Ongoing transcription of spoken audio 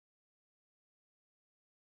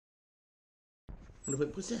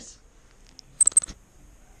What's this?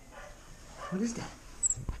 What is that?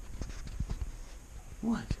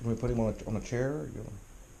 What? Can we put him on a chair? Or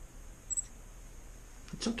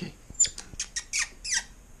It's okay.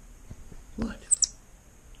 What?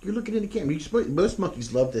 You're looking in the camera. Most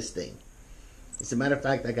monkeys love this thing. As a matter of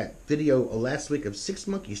fact, I got video last week of 6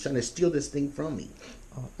 monkeys trying to steal this thing from me.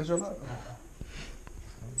 Oh, is there a lot?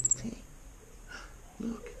 Hey,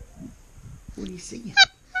 look. What do you see?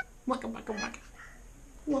 Waka waka waka.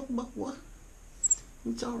 What?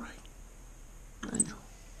 It's all right. I know.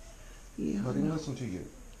 Yeah. Let him listen to you.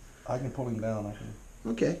 I can pull him down.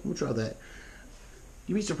 Okay, we'll try that.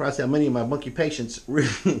 You'd be surprised how many of my monkey patients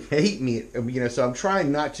really hate me. So I'm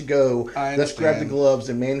trying not to go. Let's grab the gloves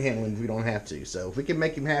and manhandle him if we don't have to. So if we can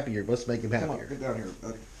make him happier, let's make him happier. Come on, get down here,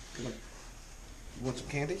 buddy. Come on. You want some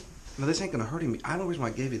candy? No, this ain't gonna hurt him. I know the reason why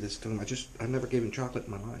I gave you this to him. I never gave him chocolate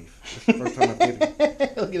in my life. This is the first time I've given him.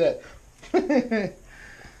 Look at that.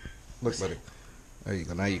 Look, buddy. There you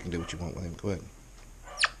go. Now you can do what you want with him. Go ahead.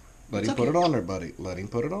 Let him put it on there, buddy. Let him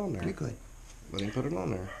put it on there. You're good. Let him put it on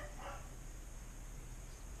there.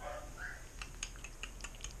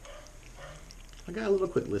 I got a little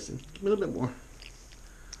quick listen. Give me a little bit more.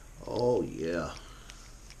 Oh, yeah.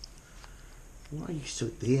 Why are you so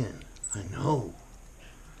thin? I know.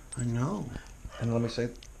 And let me say...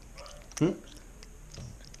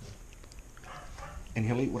 And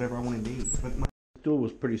he'll eat whatever I want him to eat. But my stool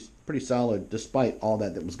was pretty solid despite all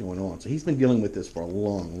that was going on. So he's been dealing with this for a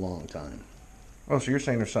long time. Oh, so you're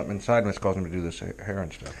saying there's something inside him that's causing him to do this hair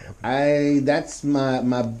and stuff? Okay. That's my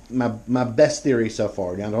best theory so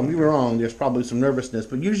far. Now, don't get me wrong. There's probably some nervousness,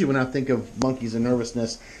 but usually when I think of monkeys and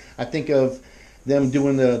nervousness, I think of them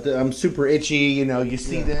doing the I'm super itchy. You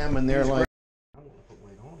see them and they're like. I want to put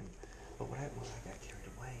weight on him, but what happened was I got carried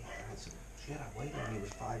away. I said, "Shit, I weighed him. He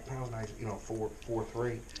was 5 pounds. And I said,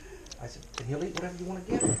 4'3". I said, and he'll eat whatever you want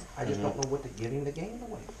to give him. I just don't know what to give him to gain the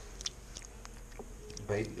weight.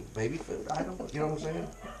 Baby food. I don't know. You know what I'm saying?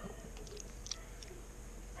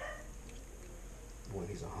 Well,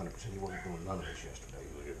 he's 100%. He wasn't doing none of this yesterday.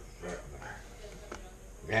 Look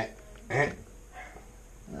at that.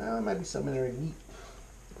 Well, there might be something there to eat.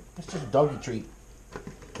 It's just a doggy treat.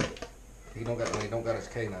 He don't got his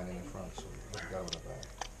canine in the front, so he's got it in the back.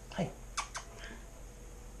 Hey,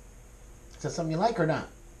 is that something you like or not?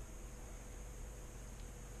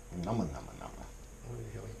 Numma. What the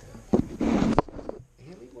hell eat that?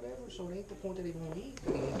 He'll eat whatever, so it ain't the point that he won't eat.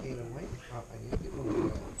 He ain't gaining weight. I need to get rid of that.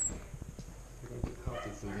 You're gonna get healthy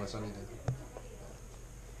food unless I need to.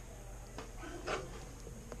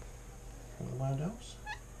 One of those?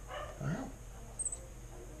 Wow.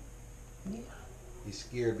 Yeah. He's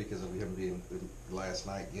scared because of him being last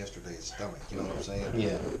night, yesterday, his stomach. You know what I'm saying?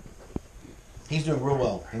 Yeah. He's doing real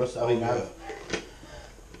well.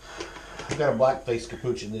 I've got a black-faced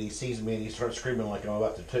Capuchin that he sees me and he starts screaming like I'm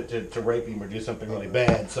about to rape him or do something really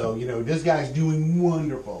bad. So, this guy's doing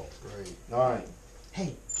wonderful. Great. All right.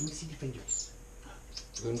 Hey, let me see your fingers.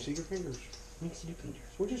 Let me see your fingers. Let me see your fingers.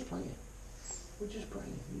 We're just playing.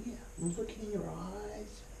 Yeah. I'm looking in your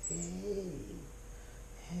eyes. Hey.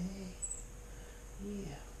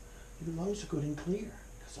 Yeah. Your lungs are good and clear.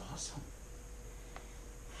 That's awesome.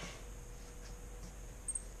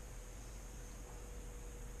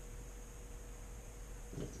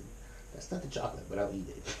 That's not the chocolate, but I'll eat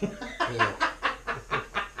it. Yeah.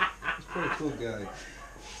 He's a pretty cool guy. I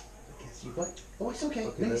can't see your butt. Oh, it's okay.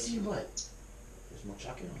 Let me see your butt. There's more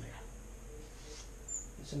chocolate on there.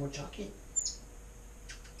 There's some more chocolate.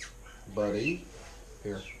 Buddy.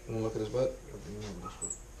 Here. You want to look at his butt?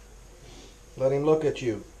 Let him look at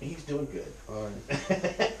you. He's doing good. All right.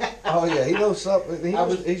 Oh, yeah. He knows something.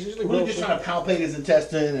 He's usually we're just trying to palpate his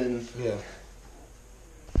intestine and... Yeah.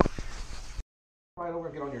 Right over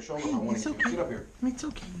and get on your shoulder. It's okay. Get up here. It's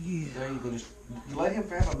okay, yeah. There you go. Just you let him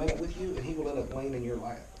have a minute with you, and he will end up laying in your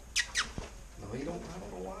lap. No, he don't. I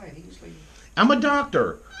don't know why. He usually. I'm a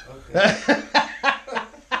doctor. Okay.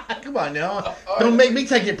 Come on now. Don't make me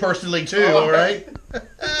take it personally too. All right. Did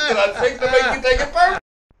I think to make you take it personally?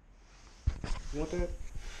 You want that?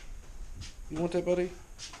 You want that, buddy?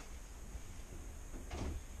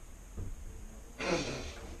 All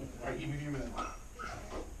right, give me a minute.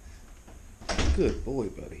 Good boy,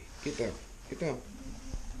 buddy. Get down. Get down.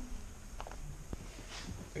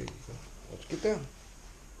 There you go. Let's get down.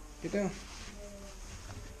 Get down.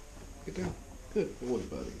 Get down. Good boy,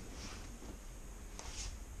 buddy.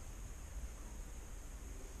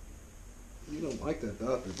 You don't like that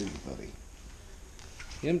doctor, do you, buddy?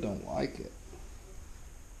 Him don't like it.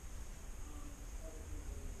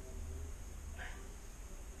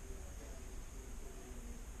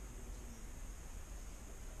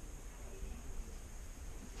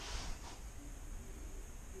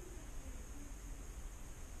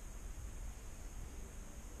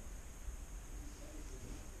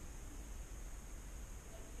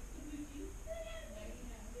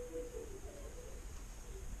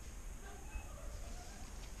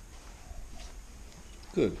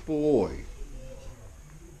 Good boy.